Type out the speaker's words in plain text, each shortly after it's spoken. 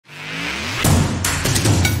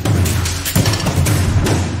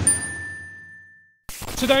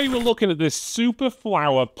Today we're looking at this Super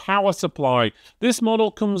Flower power supply. This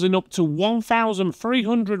model comes in up to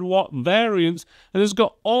 1300 watt variants and has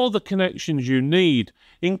got all the connections you need,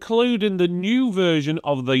 including the new version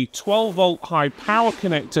of the 12 volt high power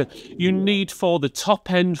connector you need for the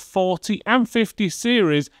top end 40 and 50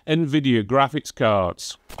 series Nvidia graphics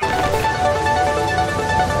cards.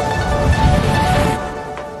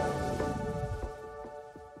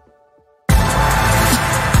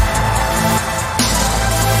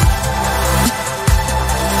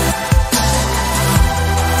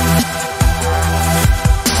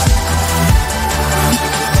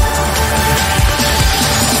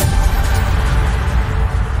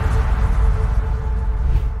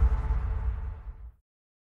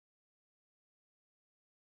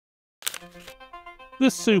 The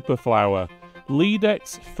Super Flower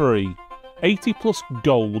Leadex III 80 plus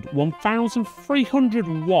gold 1300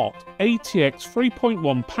 watt ATX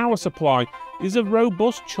 3.1 power supply is a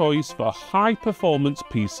robust choice for high performance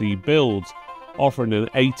PC builds, offering an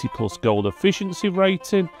 80 plus gold efficiency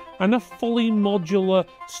rating and a fully modular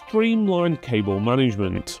streamlined cable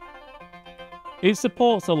management. It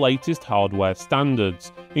supports the latest hardware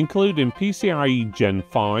standards, including PCI Gen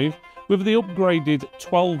 5, with the upgraded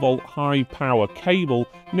 12 volt high power cable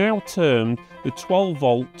now termed the 12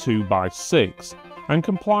 volt 2x6 and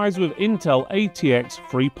complies with Intel ATX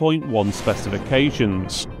 3.1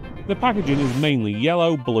 specifications. The packaging is mainly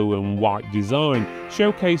yellow, blue and white design,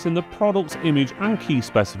 showcasing the product's image and key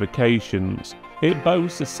specifications. It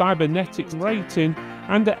boasts a Cybenetics rating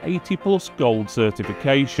and an 80 plus gold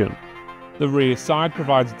certification. The rear side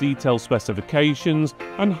provides detailed specifications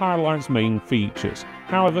and highlights main features.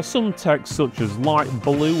 However, some text such as light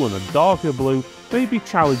blue and a darker blue may be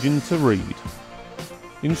challenging to read.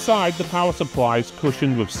 Inside, the power supply is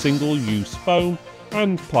cushioned with single-use foam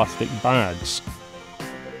and plastic bags.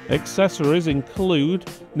 Accessories include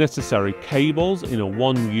necessary cables in a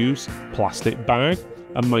one-use plastic bag,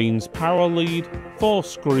 a mains power lead, 4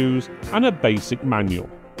 screws and a basic manual.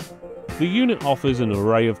 The unit offers an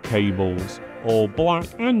array of cables, all black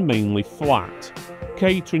and mainly flat,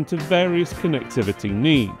 catering to various connectivity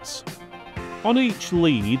needs. On each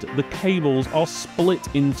lead, the cables are split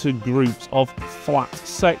into groups of flat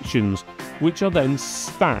sections, which are then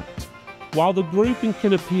stacked. While the grouping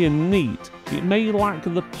can appear neat, it may lack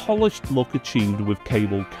the polished look achieved with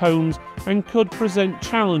cable cones and could present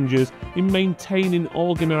challenges in maintaining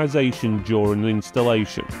organisation during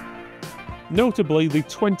installation. Notably, the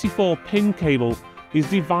 24-pin cable is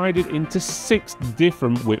divided into 6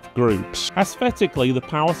 different width groups. Aesthetically, the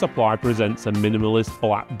power supply presents a minimalist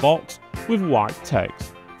black box with white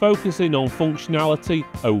text, focusing on functionality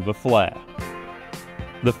over flare.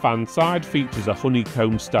 The fan side features a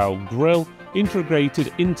honeycomb-style grille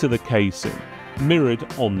integrated into the casing, mirrored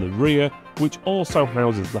on the rear, which also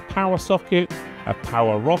houses the power socket, a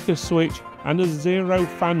power rocker switch, and a zero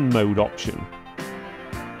fan mode option.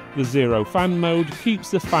 The zero fan mode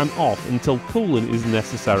keeps the fan off until cooling is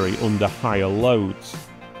necessary under higher loads.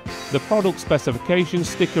 The product specification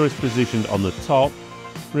sticker is positioned on the top,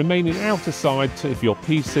 remaining outer side if your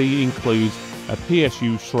PC includes a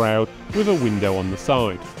PSU shroud with a window on the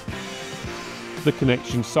side. The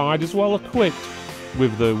connection side is well equipped,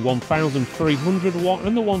 with the 1300 watt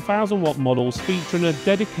and the 1000 watt models featuring a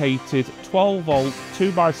dedicated 12 volt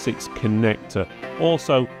 2x6 connector,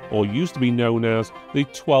 also or used to be known as the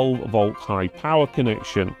 12 volt high power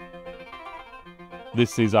connection.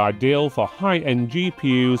 This is ideal for high-end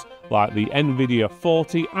GPUs like the Nvidia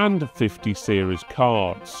 40 and 50 series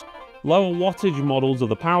cards. Lower wattage models of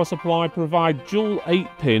the power supply provide dual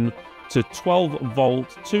 8-pin to 12 volt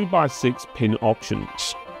 2x6 pin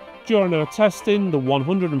options. During our testing, the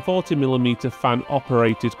 140mm fan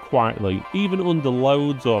operated quietly, even under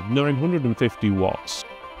loads of 950 watts.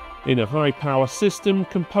 In a high-power system,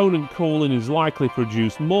 component cooling is likely to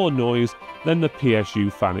produce more noise than the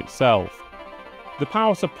PSU fan itself. The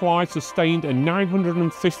power supply sustained a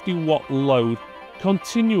 950 watt load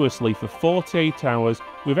continuously for 48 hours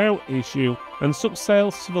without issue and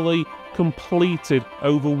successfully completed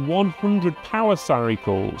over 100 power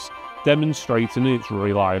cycles, demonstrating its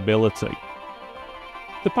reliability.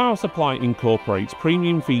 The power supply incorporates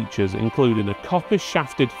premium features including a copper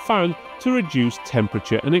shafted fan to reduce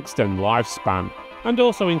temperature and extend lifespan, and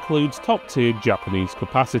also includes top-tier Japanese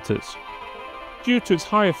capacitors. Due to its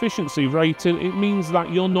high efficiency rating, it means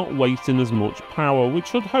that you're not wasting as much power, which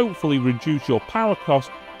should hopefully reduce your power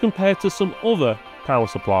cost compared to some other power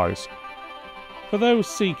supplies. For those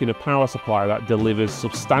seeking a power supply that delivers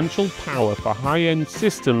substantial power for high-end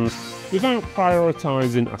systems without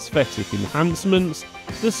prioritising aesthetic enhancements,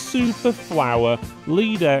 the Super Flower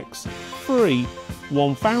Leadex III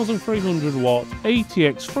 1300 watt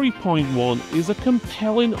ATX 3.1 is a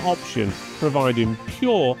compelling option, providing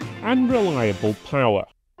pure and reliable power.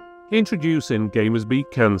 Introducing Gamers Beat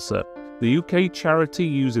Cancer, the UK charity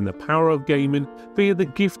using the power of gaming via the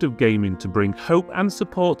gift of gaming to bring hope and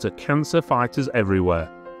support to cancer fighters everywhere.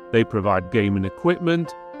 They provide gaming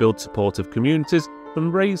equipment, build supportive communities,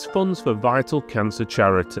 and raise funds for vital cancer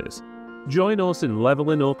charities. Join us in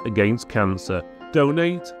levelling up against cancer.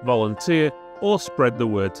 Donate, volunteer, or spread the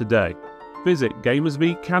word today. Visit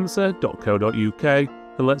gamersbeatcancer.co.uk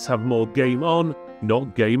and let's have more game on,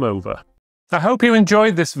 not game over. I hope you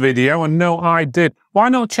enjoyed this video, and know I did. Why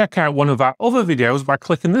not check out one of our other videos by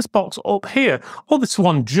clicking this box up here, or this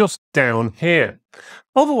one just down here.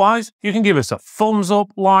 Otherwise, you can give us a thumbs up,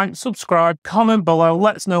 like, subscribe, comment below,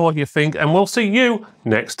 let us know what you think, and we'll see you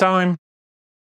next time.